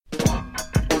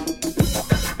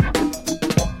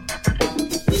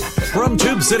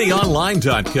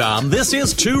TubeCityOnline.com, this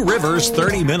is Two Rivers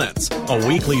 30 Minutes, a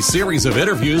weekly series of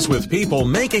interviews with people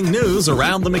making news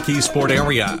around the McKeesport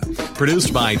area.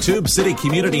 Produced by Tube City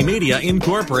Community Media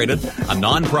Incorporated, a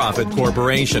nonprofit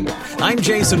corporation. I'm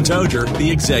Jason Toger, the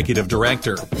Executive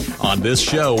Director. On this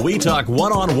show, we talk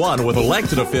one-on-one with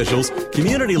elected officials,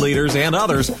 community leaders, and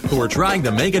others who are trying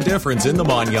to make a difference in the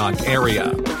Mon-Yough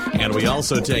area. And we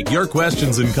also take your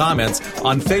questions and comments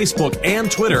on Facebook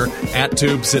and Twitter at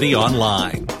Tube City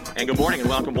Online. And good morning and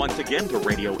welcome once again to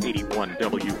Radio 81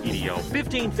 WEDO,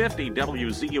 1550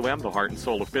 WZUM, the heart and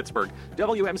soul of Pittsburgh,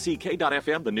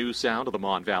 WMCK.FM, the news sound of the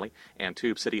Mon Valley, and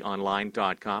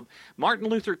TubeCityOnline.com. Martin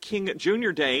Luther King Jr.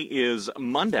 Day is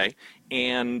Monday.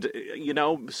 And, you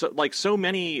know, like so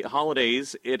many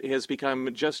holidays, it has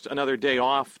become just another day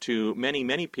off to many,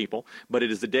 many people. But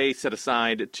it is a day set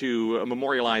aside to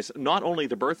memorialize not only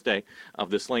the birthday of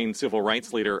the slain civil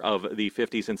rights leader of the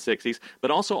 50s and 60s,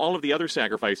 but also all of the other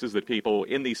sacrifices that people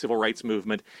in the civil rights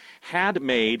movement had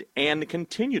made and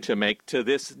continue to make to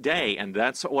this day. And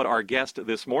that's what our guest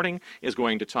this morning is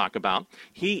going to talk about.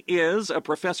 He is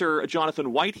Professor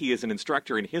Jonathan White. He is an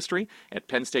instructor in history at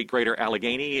Penn State Greater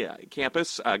Allegheny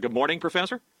campus. Good morning,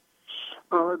 Professor.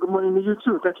 Good morning to you,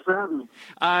 too. Thanks for having me.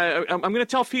 I'm going to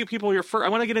tell a few people here first. I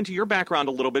want to get into your background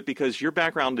a little bit because your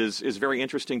background is very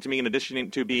interesting to me. In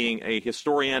addition to being a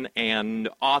historian and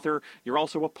author, you're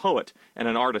also a poet and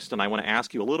an artist, and I want to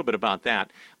ask you a little bit about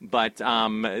that. But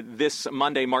this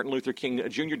Monday, Martin Luther King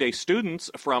Jr. Day,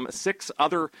 students from 6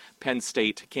 other Penn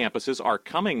State campuses are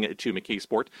coming to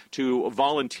McKeesport to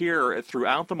volunteer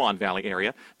throughout the Mon Valley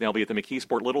area. They'll be at the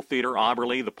McKeesport Little Theater,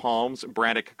 Auberly, the Palms,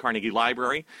 Braddock Carnegie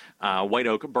Library, White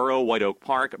Oak Borough, White Oak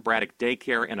Park, Braddock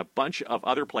Daycare, and a bunch of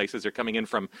other places. They're coming in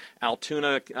from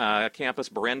Altoona campus,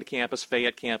 Berend campus,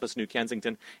 Fayette campus, New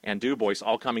Kensington, and Du Bois,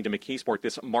 all coming to McKeesport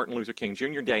this Martin Luther King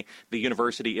Jr. Day. The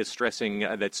university is stressing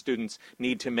that students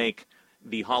need to make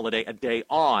the holiday a day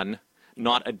on,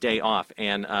 not a day off.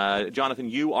 And Jonathan,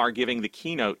 you are giving the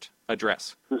keynote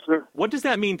address. Yes, sir. What does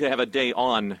that mean to have a day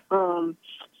on?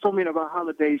 So many of our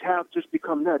holidays have just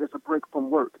become that. It's a break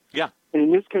from work. Yeah. And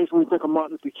in this case, when we think of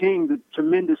Martin Luther King, the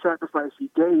tremendous sacrifice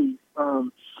he gave.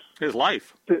 His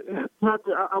life.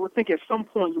 I would think at some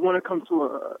point you want to come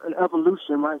to an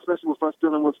evolution, right? Especially with us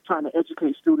dealing with trying to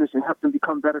educate students and help them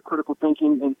become better critical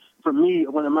thinking. And for me,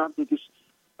 one of my biggest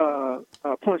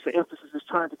points of emphasis is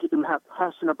trying to get them to have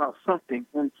passion about something.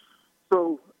 And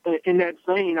so in that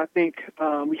vein, I think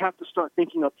we have to start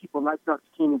thinking of people like Dr.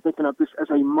 King and thinking of this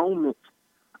as a moment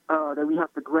that we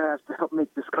have to grasp to help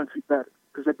make this country better.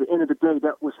 Because at the end of the day,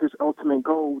 that was his ultimate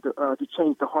goal, to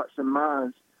change the hearts and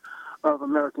minds of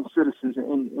American citizens,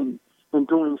 and in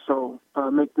doing so,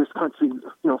 make this country,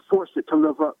 force it to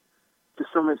live up to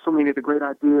so many of the great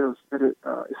ideas that it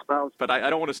espouses. But I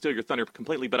don't want to steal your thunder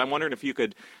completely, but I'm wondering if you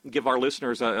could give our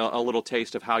listeners a little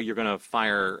taste of how you're going to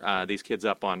fire these kids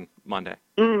up on Monday.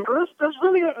 That's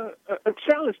really a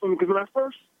challenge for me, because when I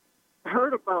first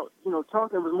heard about,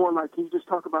 talking, it was more like, can you just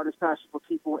talk about his passion for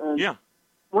people? And yeah.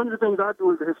 One of the things I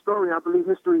do as a historian, I believe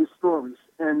history is stories.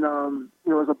 And,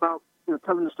 it's about,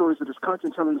 telling the stories of this country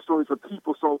and telling the stories of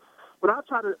people. So what I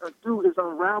try to do is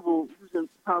unravel, using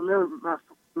primarily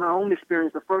my own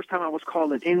experience, the first time I was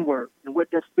called an N-word and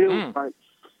what that feels like.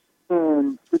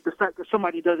 And with the fact that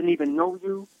somebody doesn't even know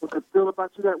you and could feel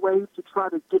about you that way, to try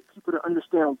to get people to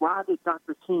understand why did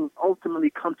Dr. King ultimately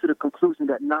come to the conclusion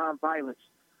that nonviolence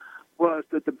was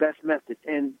the best method.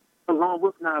 And along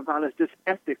with nonviolence, this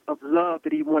ethic of love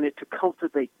that he wanted to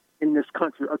cultivate in this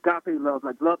country, agape love,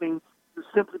 like loving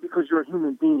simply because you're a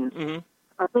human being. Mm-hmm.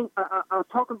 I think I'll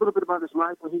talk a little bit about his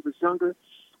life when he was younger,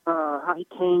 how he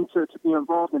came to be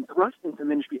involved and thrust into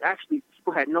ministry. Actually,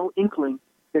 people had no inkling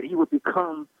that he would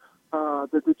become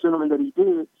the gentleman that he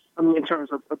did, in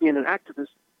terms of being an activist.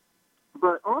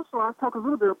 But also I'll talk a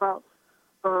little bit about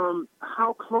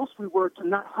how close we were to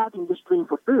not having this dream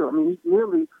fulfilled. He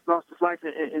nearly lost his life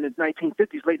in the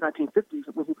 1950s, late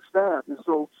 1950s, when he was stabbed. And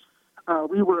so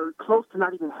we were close to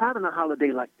not even having a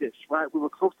holiday like this, right? We were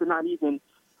close to not even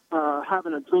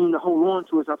having a dream to hold on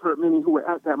to, as I've heard many who were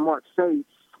at that march say,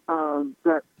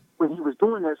 that when he was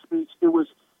doing that speech, it was,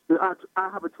 I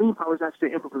Have a Dream Power was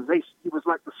actually improvisation. He was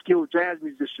like the skilled jazz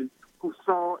musician who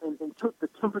saw and took the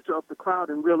temperature of the crowd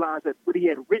and realized that what he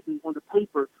had written on the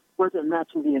paper wasn't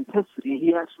matching the intensity.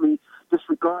 He actually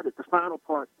disregarded the final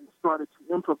part and started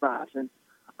to improvise. And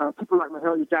people like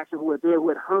Mahalia Jackson, who were there, who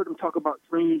had heard him talk about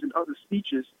dreams and other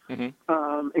speeches,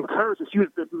 encouraged us.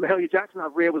 Mahalia Jackson,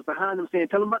 I've read, was behind him saying,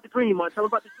 tell him about the dream, man, tell him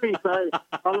about the dream. So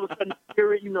all of a sudden,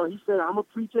 he said, I'm a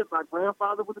preacher. My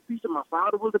grandfather was a preacher. My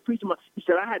father was a preacher. He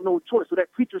said, I had no choice. So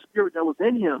that preacher spirit that was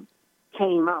in him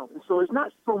came out. And so it's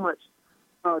not so much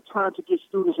trying to get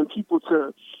students and people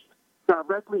to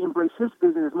directly embrace his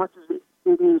vision as much as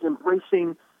it is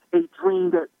embracing a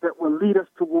dream that will lead us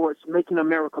towards making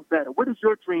America better. What is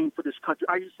your dream for this country?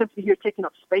 Are you simply here taking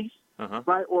up space,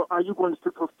 right? Or are you going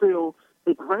to fulfill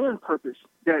a grand purpose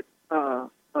that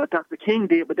Dr. King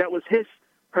did, but that was his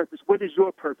purpose? What is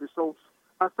your purpose? So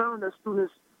I found that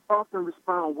students often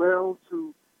respond well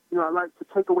to, I like to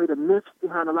take away the myths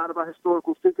behind a lot of our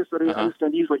historical figures so they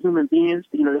understand these were human beings.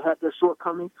 They had their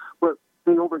shortcomings, but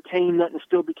they overcame that and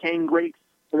still became great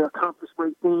and accomplished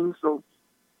great things. So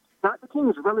Dr. King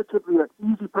is relatively an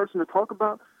easy person to talk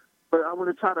about, but I want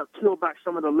to try to peel back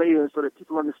some of the layers so that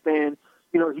people understand,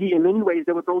 he, in many ways,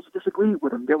 there were those who disagreed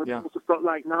with him. There were people who felt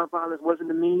like nonviolence wasn't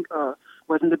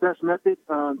the best method.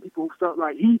 People who felt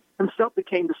like he himself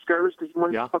became discouraged because he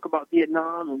wanted to talk about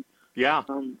Vietnam and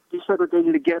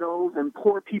desegregating the ghettos and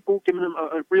poor people, giving them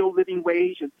a real living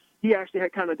wage. And he actually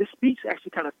had this speech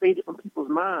actually kind of faded from people's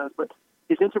minds. But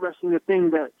it's interesting, the thing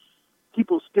that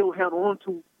people still held on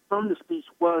to from the speech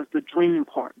was the dream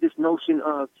part, this notion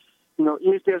of,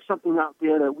 is there something out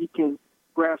there that we can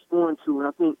grasp onto? And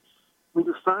I think when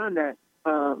you find that,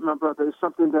 my brother, it's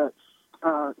something that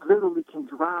literally can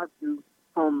drive you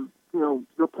from,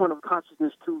 your point of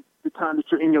consciousness to the time that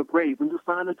you're in your grave. When you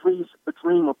find a dream,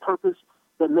 a purpose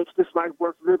that makes this life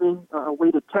worth living, a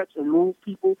way to touch and move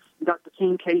people. In Dr.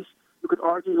 King's case, you could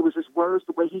argue it was his words,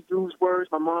 the way he used words.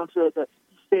 My mom said that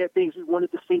he said things he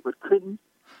wanted to say but couldn't.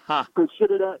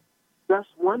 Consider that. That's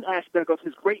one aspect of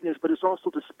his greatness, but it's also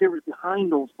the spirit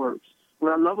behind those words.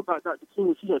 What I love about Dr. King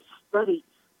is he had studied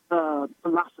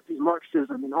philosophy,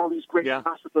 Marxism, and all these great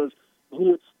philosophers. And he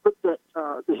had looked at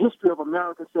the history of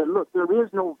America and said, look, there is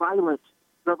no violent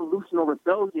revolution or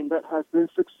rebellion that has been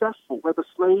successful, whether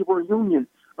slave or union,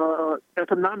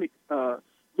 economic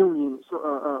union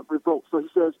revolt. So he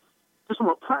says, just from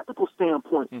a practical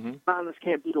standpoint, violence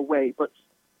can't be the way. But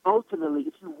ultimately,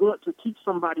 if you want to teach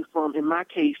somebody from, in my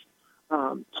case,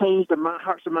 change the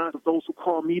hearts and minds of those who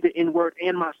call me the N-word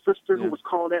and my sister, who was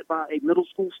called that by a middle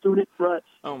school student,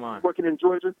 working in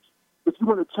Georgia. If you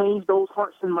want to change those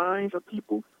hearts and minds of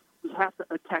people, we have to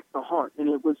attack the heart. And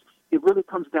it really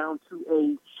comes down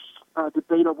to a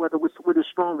debate of whether which is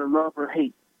stronger, love or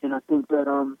hate. And I think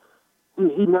that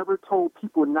he never told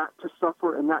people not to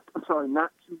suffer and not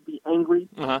to be angry,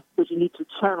 because you need to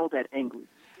channel that anger.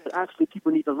 But actually,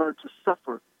 people need to learn to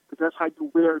suffer, because that's how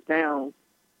you wear down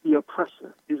the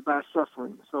oppressor, is by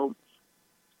suffering. So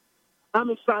I'm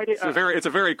excited. It's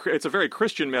a very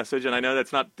Christian message, and I know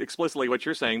that's not explicitly what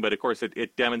you're saying, but of course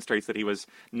it demonstrates that he was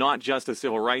not just a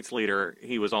civil rights leader;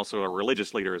 he was also a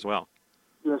religious leader as well.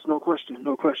 Yes, no question.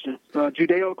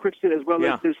 Judeo-Christian, as well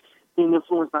as his being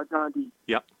influenced by Gandhi.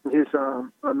 Yep. His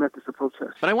methods of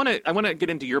protest. But I want to get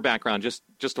into your background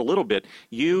just a little bit.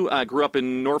 You grew up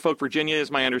in Norfolk, Virginia,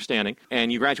 is my understanding,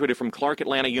 and you graduated from Clark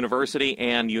Atlanta University,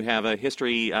 and you have a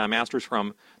history master's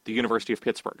from the University of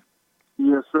Pittsburgh.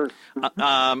 Yes, sir.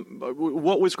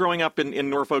 What was growing up in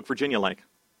Norfolk, Virginia like?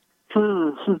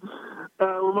 Well,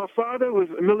 my father was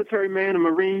a military man, a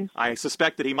Marine. I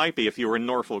suspect that he might be if you were in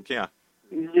Norfolk, Yeah,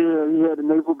 he had a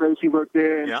naval base. He worked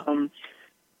there. And,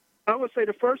 I would say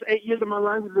the first 8 years of my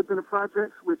life, we lived in the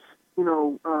projects, which,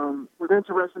 was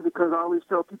interesting because I always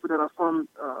tell people that are from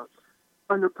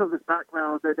underprivileged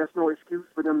backgrounds that that's no excuse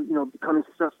for them, becoming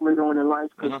successful later on in life.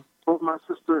 Because both my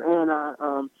sister and I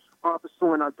are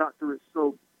pursuing our doctorates.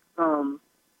 So,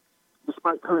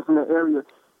 despite coming from that area,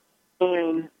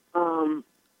 and I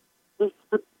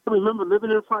remember living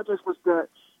in the projects was that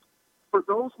for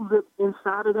those who lived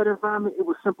inside of that environment, it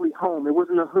was simply home. It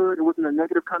wasn't a hood. It wasn't a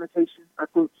negative connotation. I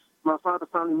think my father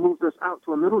finally moved us out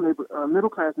to a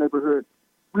middle-class neighborhood.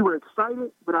 We were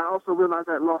excited, but I also realized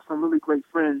I lost some really great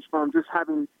friends from just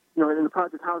having, in the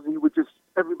project housing,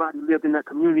 everybody lived in that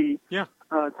community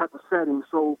type of setting.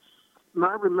 So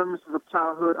my remembrances of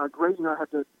childhood are great. I had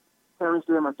the parents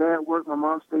there. My dad worked. My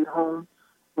mom stayed home.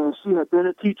 And she had been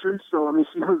a teacher, so,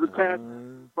 she was attached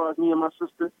as far as me and my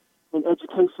sister. And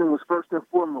education was first and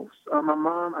foremost. My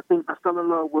mom, I think I fell in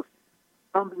love with,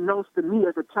 unbeknownst to me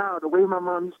as a child, the way my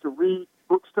mom used to read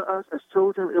books to us as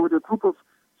children. It was a group of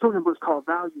children's books called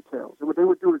Value Tales. And what they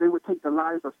would do is they would take the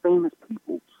lives of famous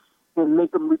people and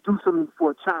make them reduce them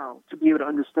for a child to be able to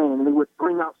understand. And they would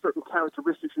bring out certain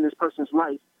characteristics in this person's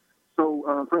life. So,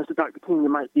 for instance, Dr. King, it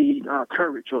might be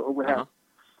courage or what have you.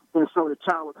 And so the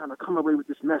child would kind of come away with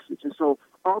this message. And so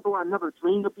although I never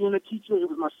dreamed of being a teacher, it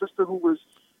was my sister who was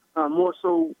more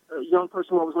so a young person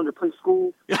who always wanted to play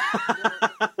school.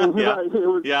 And it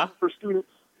was for students.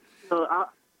 So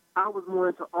I was more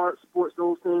into art, sports,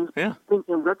 those things. Yeah. I think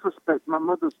in retrospect, my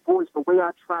mother's voice, the way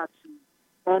I tried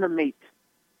to animate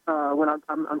when I'm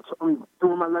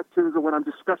doing my lectures or when I'm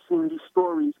discussing these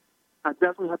stories, I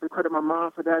definitely have to credit my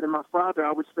mom for that. And my father,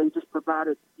 I would say, just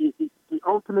provided the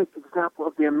ultimate example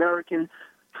of the American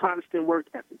Protestant work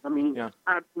ethic. I mean,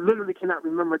 I literally cannot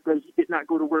remember a day he did not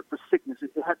go to work for sickness.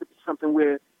 It had to be something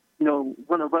where,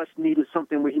 one of us needed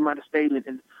something where he might have stayed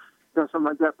and done something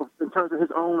like that. But in terms of his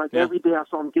own, every day I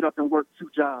saw him get up and work 2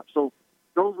 jobs. So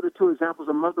those were the 2 examples: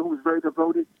 a mother who was very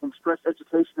devoted and stressed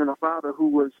education, and a father who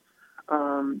was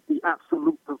the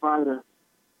absolute provider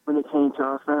when it came to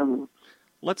our family.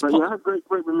 I have great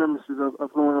remembrances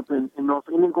of growing up in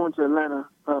Norfolk and then going to Atlanta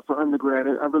for undergrad.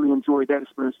 I really enjoyed that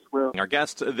experience as well. Our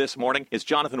guest this morning is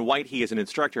Jonathan White. He is an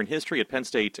instructor in history at Penn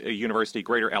State University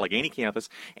Greater Allegheny campus,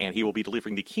 and he will be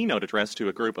delivering the keynote address to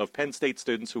a group of Penn State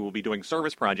students who will be doing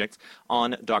service projects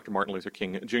on Dr. Martin Luther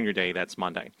King Jr. Day. That's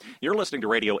Monday. You're listening to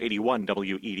Radio 81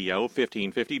 WEDO,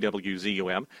 1550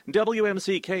 WZUM,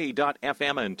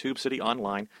 WMCK.FM, and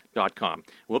TubeCityOnline.com.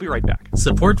 We'll be right back.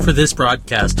 Support for this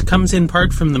broadcast comes in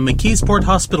part from the McKeesport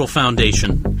Hospital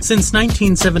Foundation. Since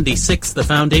 1976, the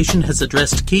foundation has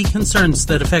addressed key concerns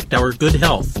that affect our good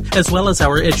health, as well as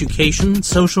our education,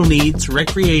 social needs,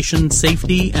 recreation,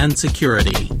 safety, and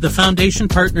security. The foundation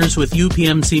partners with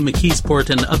UPMC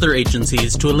McKeesport and other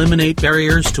agencies to eliminate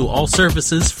barriers to all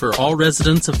services for all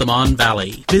residents of the Mon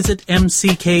Valley. Visit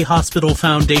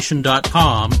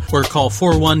mckhospitalfoundation.com or call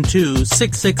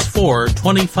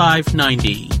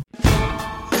 412-664-2590.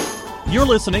 You're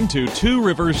listening to Two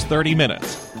Rivers 30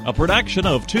 Minutes, a production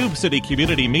of Tube City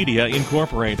Community Media,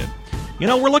 Incorporated.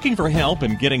 We're looking for help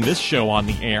in getting this show on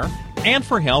the air and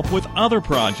for help with other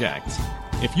projects.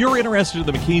 If you're interested in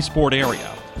the McKeesport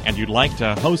area and you'd like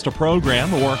to host a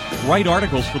program or write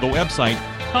articles for the website,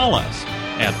 call us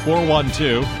at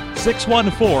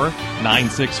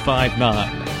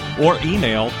 412-614-9659 or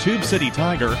email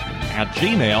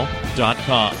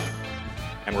tubecitytiger@gmail.com.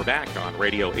 And we're back on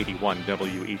Radio 81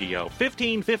 WEDO,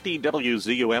 1550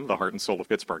 WZUM, the heart and soul of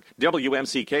Pittsburgh,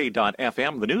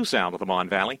 WMCK.FM, the new sound of the Mon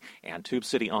Valley, and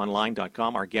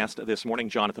TubeCityOnline.com. Our guest this morning,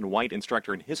 Jonathan White,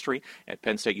 instructor in history at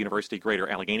Penn State University Greater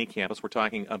Allegheny campus. We're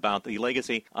talking about the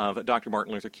legacy of Dr.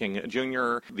 Martin Luther King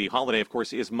Jr. The holiday, of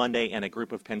course, is Monday, and a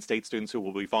group of Penn State students who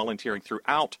will be volunteering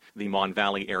throughout the Mon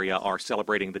Valley area are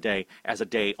celebrating the day as a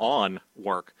day on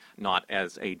work, not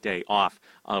as a day off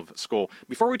of school.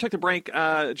 Before we took the break,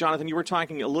 Jonathan, you were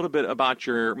talking a little bit about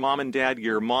your mom and dad.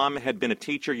 Your mom had been a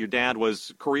teacher. Your dad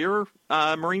was career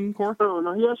Marine Corps? Oh,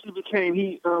 no, he actually became,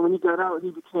 when he got out, he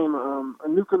became a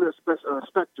nuclear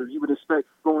inspector. He would inspect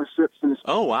foreign ships and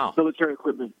military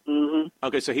equipment. Mm-hmm.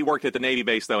 Okay, so he worked at the Navy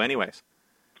base, though, anyways.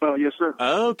 Oh, yes, sir.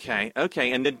 Okay.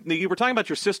 And then you were talking about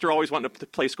your sister always wanting to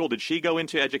play school. Did she go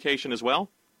into education as well?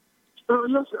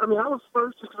 Yes, I mean, I was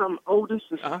first just because I'm oldest.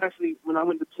 Actually, when I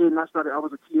went to TID and I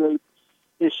was a TA.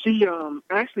 And she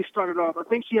actually started off, I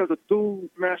think she has a dual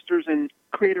master's in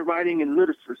creative writing and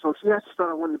literature. So she actually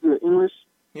started wanting to be an English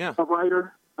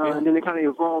writer. And then it kind of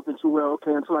evolved into,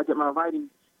 until I get my writing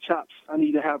chops, I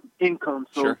need to have income.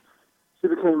 So she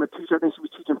became a teacher. I think she was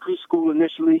teaching preschool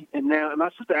initially. And my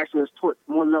sister actually has taught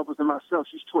more levels than myself.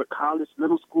 She's taught college,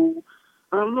 middle school.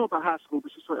 I don't know about high school,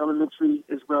 but she's taught elementary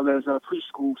as well as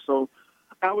preschool. So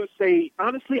I would say,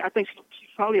 honestly, I think she's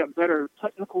probably a better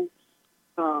technical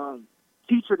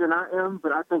teacher than I am,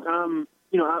 but I think I'm,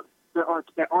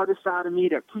 that artist side of me,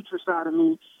 that preacher side of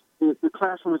me, the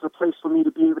classroom is a place for me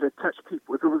to be able to touch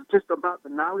people. If it was just about the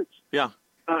knowledge,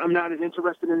 I'm not as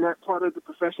interested in that part of the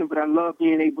profession, but I love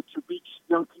being able to reach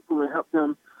young people and help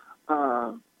them,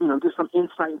 get some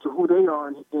insight into who they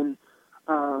are and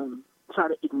try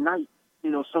to ignite,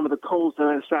 some of the coals that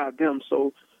are inside them.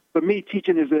 So for me,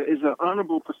 teaching is an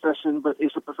honorable profession, but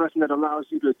it's a profession that allows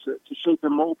you to shape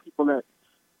and mold people at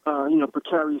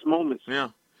precarious moments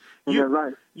in their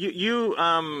life. You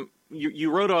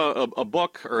wrote a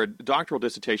book or a doctoral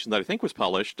dissertation that I think was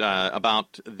published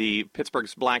about the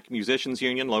Pittsburgh's Black Musicians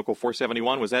Union, Local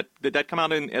 471. Did that come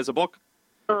out as a book?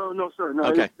 Oh, no, sir. No,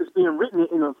 okay. It's being written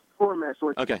in a format, so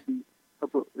it's a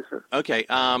book. Yes, sir. Okay.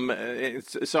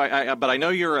 But I know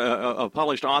you're a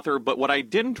published author, but what I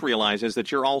didn't realize is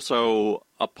that you're also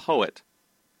a poet,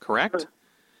 correct?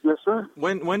 Yes, sir.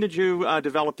 When did you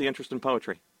develop the interest in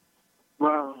poetry?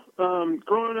 Wow.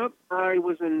 Growing up, I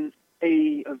was a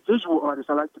visual artist.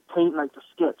 I like to paint, like to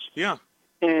sketch. Yeah.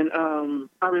 And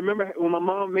I remember when my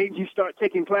mom made me start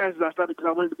taking classes, I started because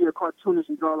I wanted to be a cartoonist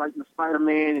and draw like the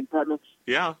Spider-Man and Batman.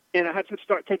 Yeah. And I had to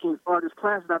start taking artist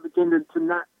classes. I began to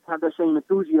not have that same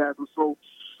enthusiasm. So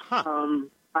I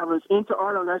was into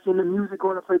art. I was actually into music,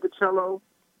 going to play the cello,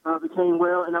 became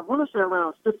well. And I want to say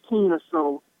around 15 or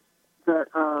so that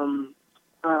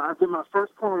I did my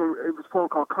first poem. It was a poem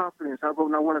called Confidence. I wrote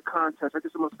and I won a contest. I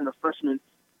guess it must have been a freshman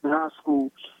in high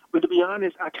school. But to be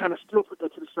honest, I kind of still put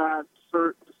that to the side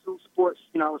to pursue sports.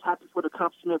 I was happy for the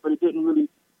accomplishment, but it didn't really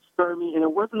stir me. And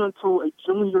it wasn't until a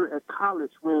junior at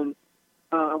college when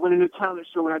I went into a talent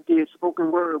show and I did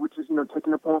spoken word, which is,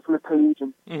 taking a poem from the page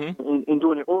and, and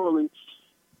doing it orally.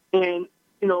 And,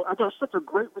 I got such a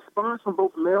great response from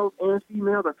both males and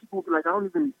females. Like, people would be like, I don't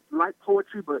even like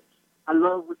poetry, but I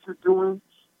love what you're doing.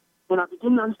 And I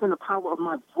began to understand the power of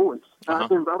my voice. I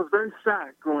was very shy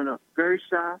growing up, very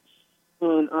shy.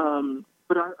 And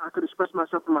but I could express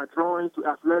myself in my drawing, through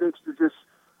athletics, to just,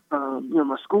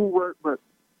 my schoolwork. But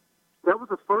that was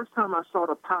the first time I saw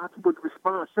the power people to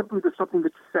respond simply to something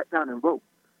that you sat down and wrote.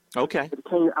 Okay. It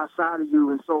came outside of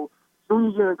you. And so junior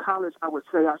year in college, I would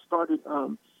say I started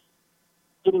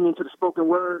getting into the spoken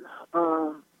word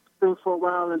thing for a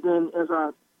while. And then as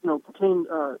I, came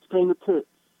to Pitt,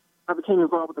 I became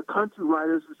involved with the Country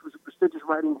Writers, which was a prestigious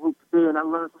writing group there, and I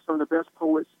learned from some of the best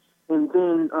poets. And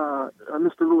then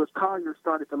Mr. Lewis Collier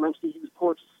started the Langston Hughes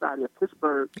Poetry Society of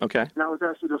Pittsburgh. Okay. And I was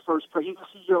actually the first, he was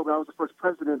the CEO, but I was the first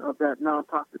president of that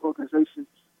nonprofit organization.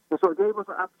 And so it gave us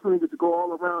an opportunity to go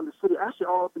all around the city, actually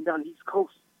all up and down the East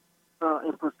Coast,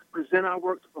 and present our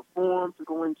work, to perform, to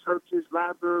go in churches,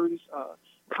 libraries,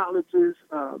 colleges,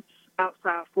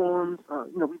 outside forums.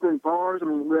 We've been in bars.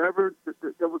 Wherever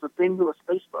there was a venue, a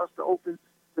space for us to open,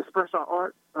 to express our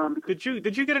art. Did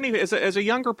you get any, as a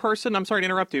younger person, I'm sorry to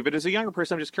interrupt you, but as a younger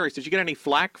person, I'm just curious, did you get any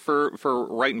flack for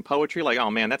writing poetry? Like, oh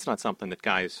man, that's not something that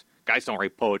guys don't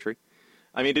write poetry.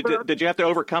 Did you have to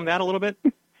overcome that a little bit?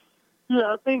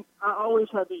 Yeah, I think I always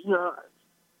had to,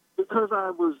 because I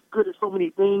was good at so many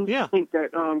things, I think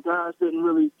that guys didn't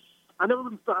really, I never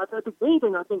really thought, I think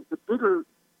anything, I think the bigger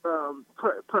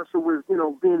pressure was,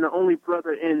 being the only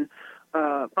brother in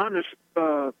honors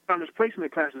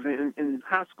placement classes in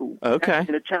high school. Okay. And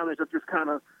the challenge of just kind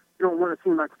of, you don't want to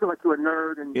feel like you're a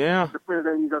nerd and you're the friend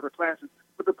of these other classes.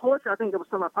 But the poetry, I think that was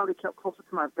something I probably kept closer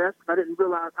to my vest because I didn't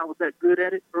realize I was that good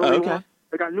at it early on.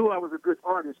 Like, I knew I was a good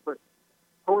artist, but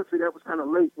poetry, that was kind of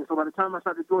late. And so by the time I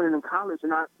started doing it in college,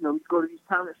 and we go to these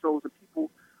talent shows, and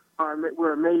people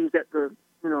were amazed at the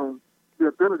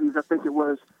abilities. I think it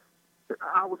was,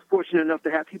 I was fortunate enough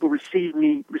to have people receive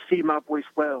my voice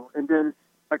well. And then,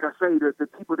 like I say, the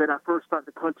people that I first started,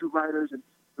 the Country Writers and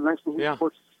the Langston Hughes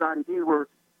Poetry Society, these were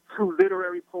true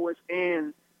literary poets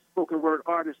and spoken word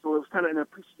artists. So it was kind of an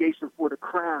appreciation for the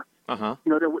craft. There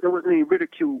wasn't any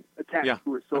ridicule attached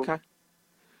to it. So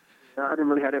I didn't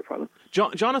really have that problem.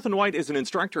 Jonathan White is an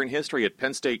instructor in history at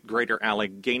Penn State Greater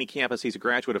Allegheny campus. He's a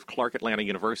graduate of Clark Atlanta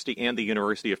University and the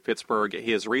University of Pittsburgh.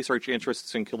 His research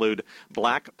interests include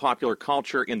black popular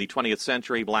culture in the 20th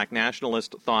century, black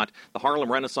nationalist thought, the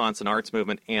Harlem Renaissance and arts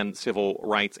movement, and civil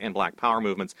rights and black power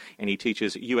movements. And he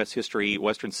teaches U.S. history,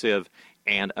 Western Civ,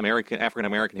 and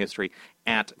African-American history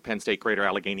at Penn State Greater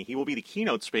Allegheny. He will be the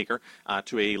keynote speaker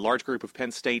to a large group of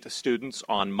Penn State students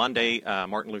on Monday,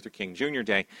 Martin Luther King Jr.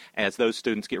 Day, as those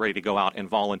students get ready to go out and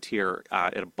volunteer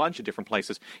at a bunch of different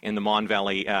places in the Mon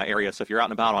Valley area. So if you're out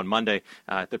and about on Monday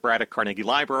at the Braddock Carnegie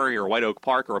Library or White Oak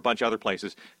Park or a bunch of other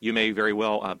places, you may very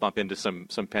well bump into some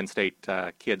Penn State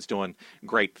kids doing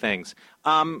great things.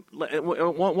 I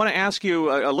want to ask you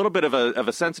a little bit of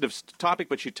a sensitive topic,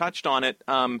 but you touched on it.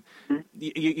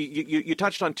 You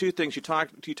touched on two things.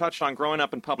 You touched on growing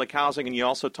up in public housing, and you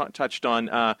also touched on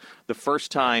the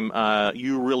first time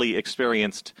you really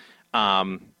experienced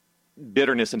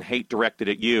bitterness and hate directed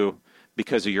at you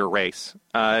because of your race.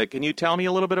 Can you tell me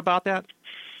a little bit about that?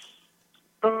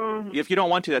 If you don't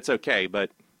want to, that's okay. But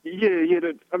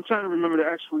I'm trying to remember the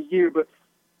actual year, but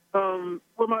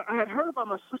I had heard about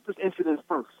my sister's incident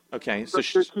first. Okay, so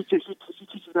she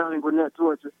teaches down in Gwinnett,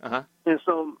 Georgia, and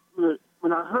so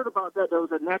when I heard about that, there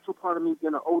was a natural part of me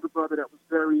being an older brother that was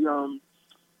very,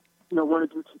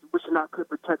 wanted to wishing I could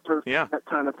protect her from that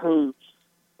kind of pain.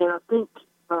 And I think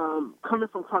coming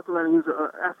from Clark Atlanta,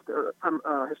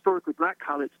 historically black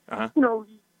college,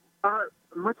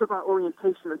 much of our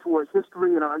orientation towards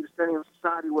history and our understanding of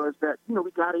society was that,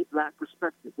 we got a black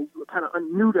perspective. And you kind of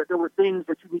knew that there were things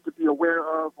that you need to be aware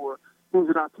of or things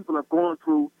that our people have gone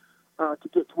through to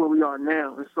get to where we are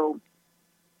now. And so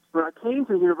when I came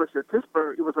to the University of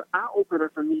Pittsburgh, it was an eye-opener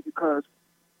for me because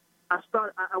I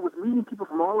was meeting people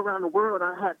from all around the world.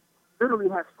 I literally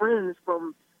had friends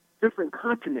from different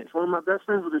continents. One of my best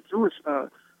friends was a Jewish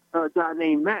guy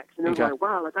named Max. And it was like,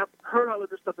 wow, I've heard all of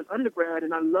this stuff in undergrad,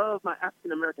 and I love my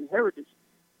African-American heritage.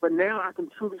 But now I can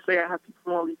truly say I have people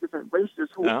from all these different races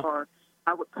who I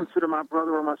would consider my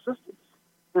brother or my sister.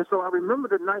 And so I remember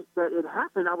the night that it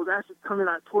happened. I was actually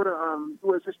I taught a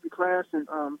U.S. history class, and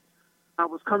I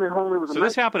was coming home. It was so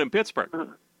this happened in Pittsburgh.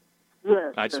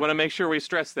 Yes. I just want to make sure we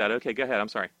stress that. Okay, go ahead. I'm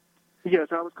sorry. Yes,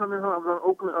 I was coming home. I was on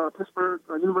Oakland, Pittsburgh,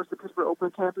 University of Pittsburgh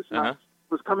Oakland campus. And I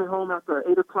was coming home after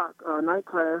an 8 o'clock night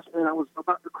class, and I was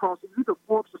about to cross either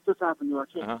 4th or 5th Avenue. I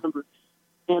can't remember.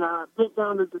 And I bent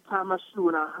down to tie my shoe,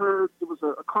 and I heard there was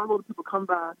a carload of people come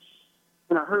by,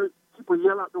 and I heard people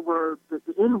yell out the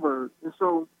N-word. And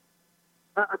so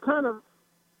I kind of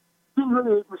didn't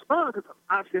really respond because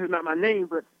obviously it's not my name,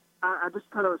 but I just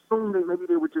kind of assumed that maybe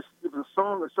it was a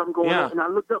song or something going on. And I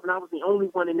looked up, and I was the only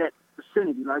one in that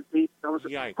vicinity. Like I was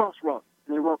at a crosswalk,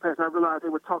 and they walked past, and I realized they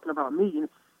were talking about me. And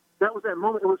that was that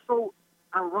moment. It was so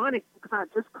ironic because I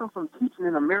had just come from teaching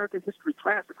an American history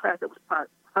class, a class that was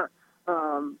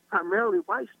primarily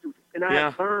white students, and I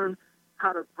had learned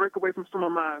how to break away from some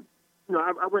of my.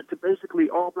 I went to basically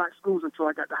all black schools until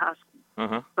I got to high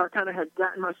school. So I kind of had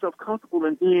gotten myself comfortable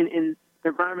in being in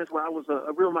environments where I was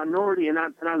a real minority, and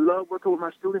I love working with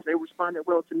my students. They responded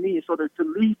well to me, and so to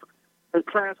leave a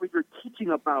class where you're teaching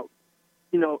about,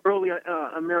 early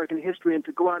American history and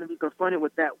to go out and be confronted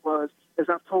with that was, as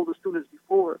I've told the students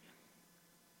before,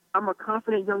 I'm a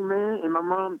confident young man, and my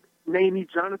mom named me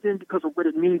Jonathan because of what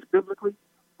it means biblically.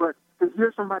 But to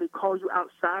hear somebody call you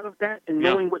outside of that and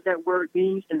knowing what that word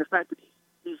means and the fact that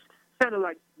these kind of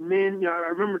like men, I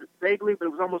remember it vaguely, but it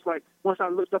was almost like once I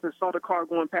looked up and saw the car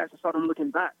going past and saw them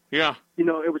looking back. Yeah.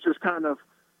 It was just kind of,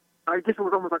 I guess it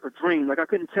was almost like a dream. Like I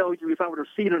couldn't tell you if I were to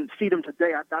see them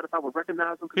today. I doubt if I would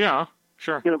recognize them. Yeah,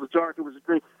 sure. It was dark. It was a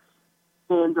dream.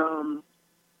 And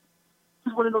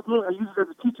just one of those things I use it as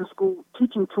a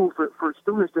teaching tool for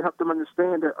students to help them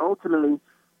understand that ultimately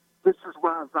this is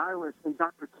why violence, in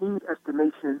Dr. King's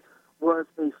estimation, was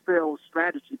a failed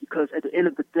strategy, because at the end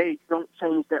of the day, don't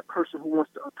change that person who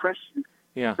wants to oppress you.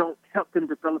 Yeah. Don't help them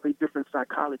develop a different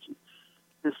psychology.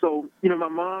 And so, my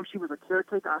mom, she was a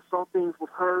caretaker. I saw things with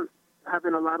her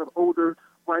having a lot of older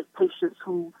white patients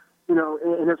who,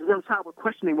 and as a young child, were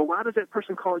questioning, well, why does that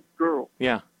person call you girl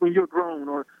when you're grown?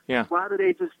 Or why do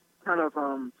they just kind of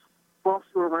boss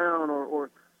you around or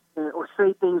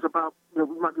say things about, we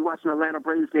might be watching an Atlanta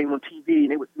Braves game on TV,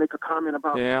 and they would make a comment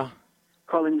about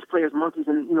calling these players monkeys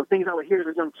and, things I would hear as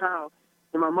a young child.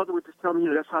 And my mother would just tell me,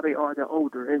 that's how they are, they're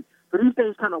older. And so these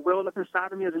things kind of welled up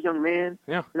inside of me as a young man.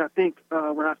 Yeah. And I think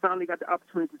when I finally got the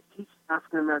opportunity to teach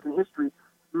African-American history,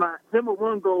 my number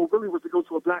one goal really was to go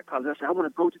to a black college. I said, I want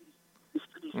to go to these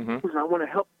schools, and I want to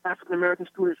help African-American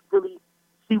students really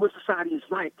see what society is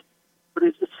like. But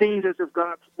it seems as if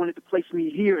God wanted to place me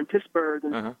here in Pittsburgh,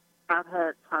 and I've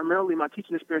had primarily my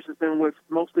teaching experience has been with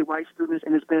mostly white students,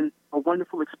 and it's been a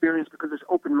wonderful experience because it's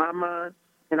opened my mind.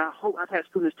 And I hope I've had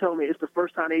students tell me it's the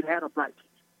first time they've had a black teacher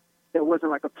that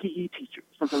wasn't like a PE teacher,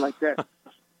 something like that.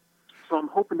 So I'm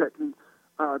hoping that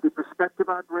the perspective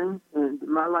I bring and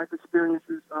my life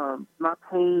experiences, my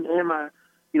pain and my,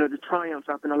 the triumphs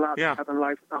I've been allowed to have in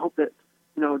life, I hope that,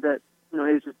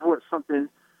 it's just brought something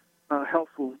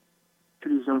helpful to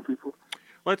these young people.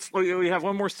 We have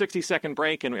one more 60-second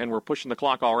break, and we're pushing the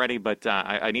clock already, but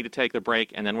I need to take the break,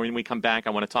 and then when we come back,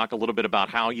 I want to talk a little bit about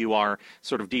how you are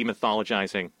sort of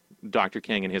demythologizing Dr.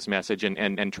 King and his message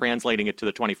and translating it to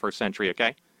the 21st century,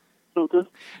 okay? Okay.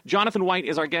 Jonathan White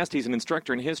is our guest. He's an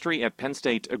instructor in history at Penn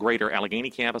State Greater Allegheny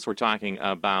campus. We're talking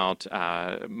about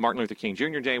Martin Luther King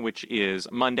Jr. Day, which is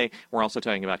Monday. We're also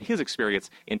talking about his experience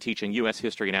in teaching U.S.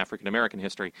 history and African American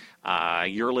history.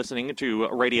 You're listening to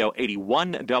Radio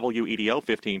 81 WEDO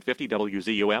 1550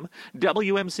 WZUM,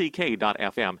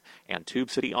 WMCK.FM, and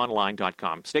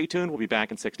TubeCityOnline.com. Stay tuned. We'll be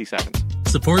back in 60 seconds.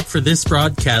 Support for this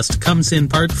broadcast comes in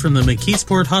part from the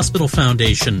McKeesport Hospital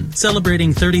Foundation,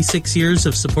 celebrating 36 years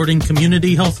of supporting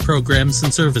community health programs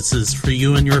and services for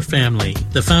you and your family.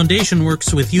 The foundation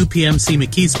works with UPMC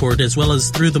McKeesport as well as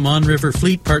through the Mon River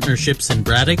Fleet partnerships in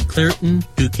Braddock, Clairton,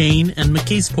 Duquesne, and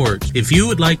McKeesport. If you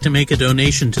would like to make a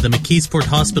donation to the McKeesport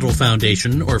Hospital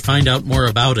Foundation or find out more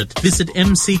about it, visit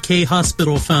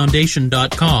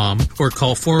mckhospitalfoundation.com or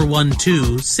call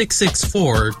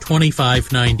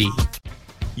 412-664-2590.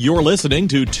 You're listening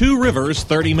to Two Rivers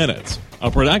 30 Minutes,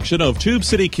 a production of Tube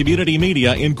City Community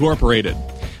Media Incorporated.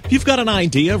 If you've got an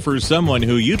idea for someone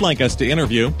who you'd like us to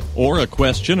interview, or a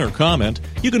question or comment,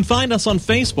 you can find us on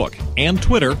Facebook and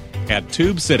Twitter at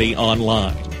Tube City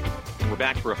Online. We're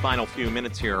back for a final few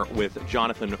minutes here with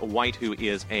Jonathan White, who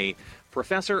is a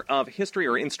professor of history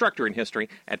or instructor in history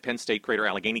at Penn State Greater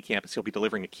Allegheny campus. He'll be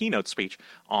delivering a keynote speech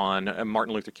on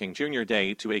Martin Luther King Jr.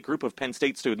 Day to a group of Penn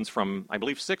State students from, I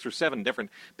believe, 6 or 7 different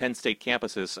Penn State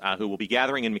campuses who will be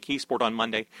gathering in McKeesport on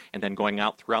Monday and then going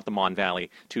out throughout the Mon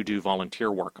Valley to do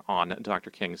volunteer work on Dr.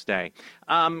 King's Day.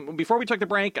 Before we took the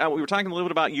break, we were talking a little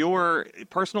bit about your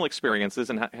personal experiences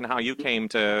and how you came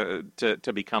to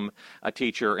become a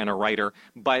teacher and a writer.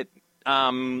 But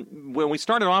when we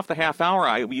started off the half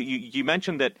hour, you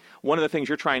mentioned that one of the things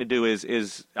you're trying to do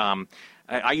is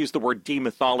I use the word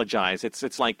demythologize.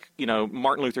 It's like,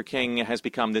 Martin Luther King has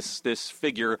become this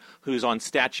figure who's on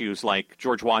statues like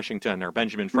George Washington or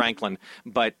Benjamin Franklin.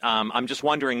 But I'm just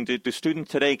wondering, do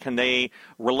students today, can they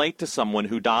relate to someone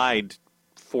who died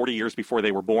 40 years before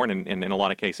they were born in a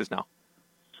lot of cases now?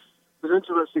 It's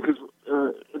interesting because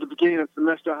at the beginning of the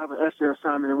semester, I have an essay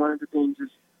assignment, and one of the things is,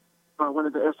 one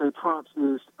of the essay prompts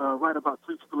is write about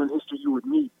 3 people in history you would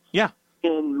meet. Yeah.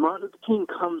 And Martin Luther King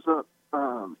comes up,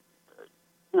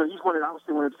 he's one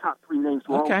of the top 3 names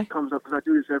who always comes up because I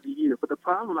do this every year. But the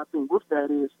problem, I think, with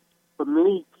that is for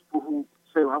many people who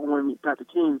say, well, I want to meet Dr.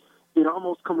 King, it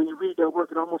almost when you read their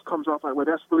work, it almost comes off like, well,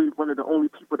 that's really one of the only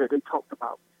people that they talked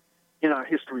about in our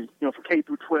history, from K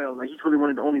through 12. Like, he's really one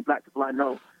of the only black people I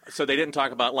know. So they didn't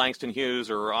talk about Langston Hughes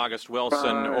or August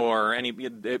Wilson or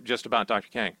just about Dr.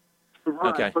 King.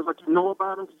 Right. Okay. So it's like you know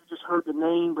about him because you just heard the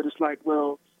name, but it's like,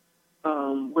 well,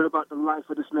 what about the life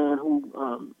of this man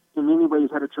who, in many ways,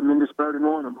 had a tremendous burden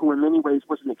on him, who in many ways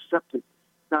wasn't accepted,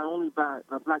 not only by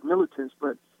black militants,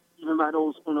 but even by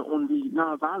those on the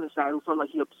nonviolent side who felt like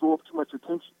he absorbed too much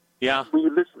attention. Yeah. When you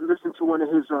listen to one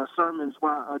of his sermons,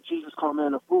 while Jesus called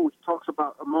man a fool, he talks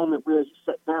about a moment where he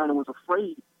sat down and was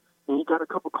afraid, and he got a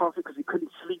cup of coffee because he couldn't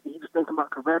sleep, and he was thinking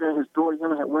about Coretta and his daughter. He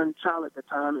only had one child at the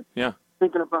time, and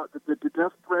thinking about the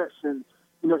death threats, and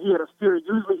he had a fear.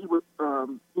 Usually he would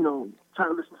try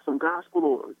to listen to some gospel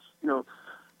or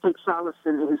take solace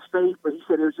in his faith, but he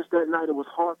said it was just that night it was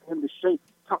hard for him to shake.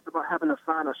 He talked about having to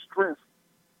find a strength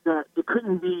that it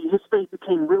couldn't be. His faith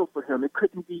became real for him. It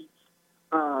couldn't be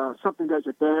something that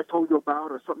your dad told you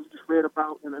about or something you just read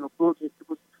about in a book. It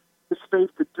was his faith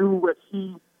to do what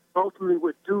he ultimately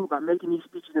would do by making these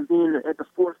speeches and being at the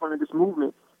forefront of this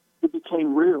movement. It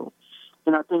became real.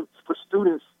 And I think for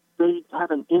students, they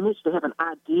have an image, they have an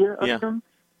idea of him.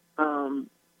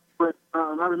 But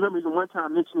I remember even one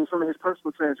time mentioning some of his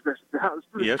personal transgressions, how the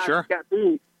students got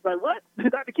big. Like, what?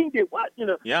 Dr. King did what?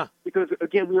 Because,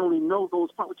 again, we only know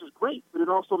those parts, which is great, but it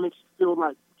also makes you feel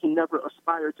like you can never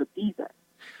aspire to be that.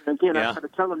 And again, I had to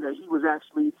tell him that he was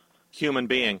actually human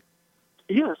being.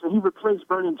 Yes, and he replaced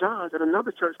Vernon Johns at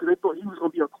another church because they thought he was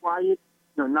going to be a quiet,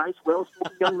 nice,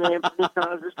 well-spoken young man. Vernon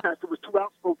Johns, this pastor was too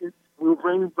outspoken. We'll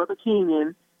bring Brother King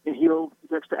in, and he'll,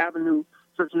 Dexter Avenue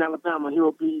Church in Alabama,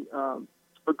 he'll be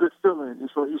a good fill-in. And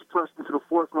so he's thrust into the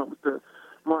forefront with the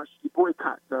March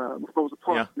Boycott with Rosa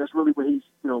Parks. Yeah. That's really where he's,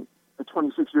 at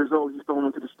 26 years old, he's thrown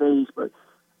onto the stage. But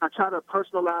I try to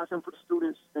personalize him for the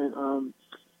students and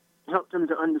help them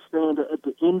to understand that at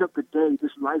the end of the day,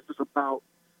 this life is about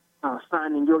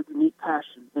finding your unique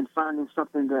passion and finding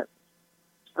something that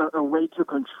a way to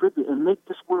contribute and make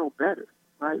this world better,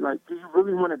 right? Like, do you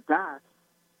really want to die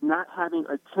not having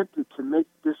attempted to make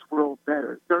this world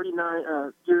better?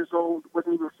 39 years old,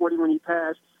 wasn't even 40 when he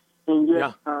passed, and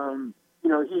yet,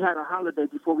 he had a holiday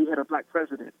before we had a black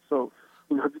president. So,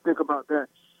 if you think about that,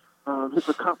 his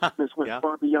accomplishments went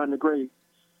far beyond the grave.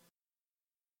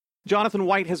 Jonathan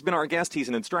White has been our guest. He's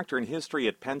an instructor in history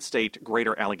at Penn State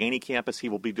Greater Allegheny campus. He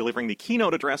will be delivering the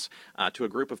keynote address to a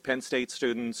group of Penn State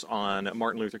students on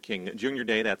Martin Luther King Jr.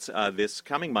 Day. That's this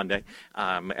coming Monday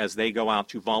as they go out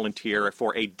to volunteer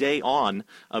for a day on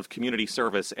of community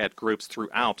service at groups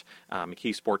throughout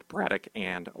McKeesport, Braddock,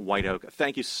 and White Oak.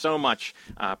 Thank you so much,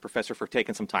 Professor, for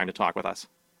taking some time to talk with us.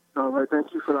 All right,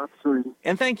 thank you for the opportunity.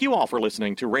 And thank you all for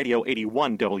listening to Radio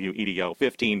 81 WEDO,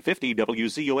 1550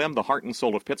 WZUM, the heart and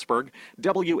soul of Pittsburgh,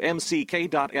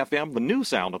 WMCK.FM, the new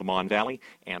sound of the Mon Valley,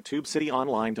 and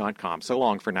TubeCityOnline.com. So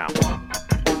long for now.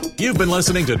 You've been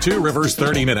listening to Two Rivers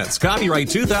 30 Minutes. Copyright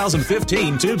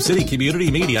 2015 Tube City Community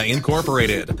Media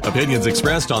Incorporated. Opinions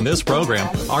expressed on this program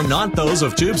are not those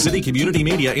of Tube City Community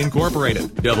Media Incorporated,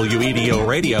 WEDO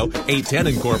Radio 810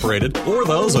 Incorporated, or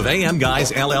those of AM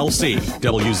Guys LLC,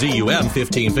 WZUM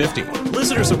 1550.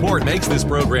 Listener support makes this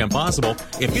program possible.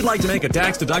 If you'd like to make a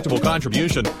tax-deductible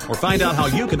contribution or find out how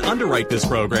you can underwrite this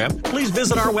program, please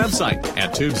visit our website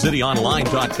at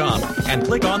TubeCityOnline.com and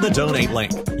click on the donate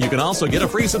link. You can also get a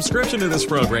free subscription to this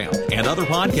program and other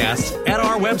podcasts at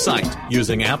our website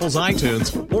using Apple's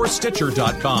iTunes or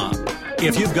Stitcher.com.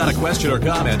 If you've got a question or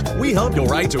comment, we hope you'll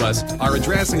write to us. Our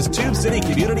address is Tube City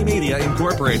Community Media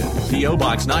Incorporated, P.O.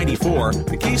 Box 94,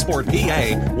 McKeesport,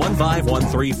 PA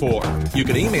 15134. You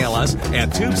can email us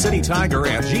at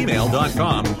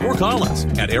tubecitytiger@gmail.com or call us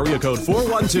at area code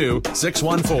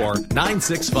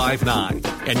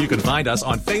 412-614-9659. And you can find us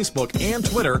on Facebook and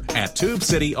Twitter at Tube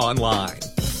City Online.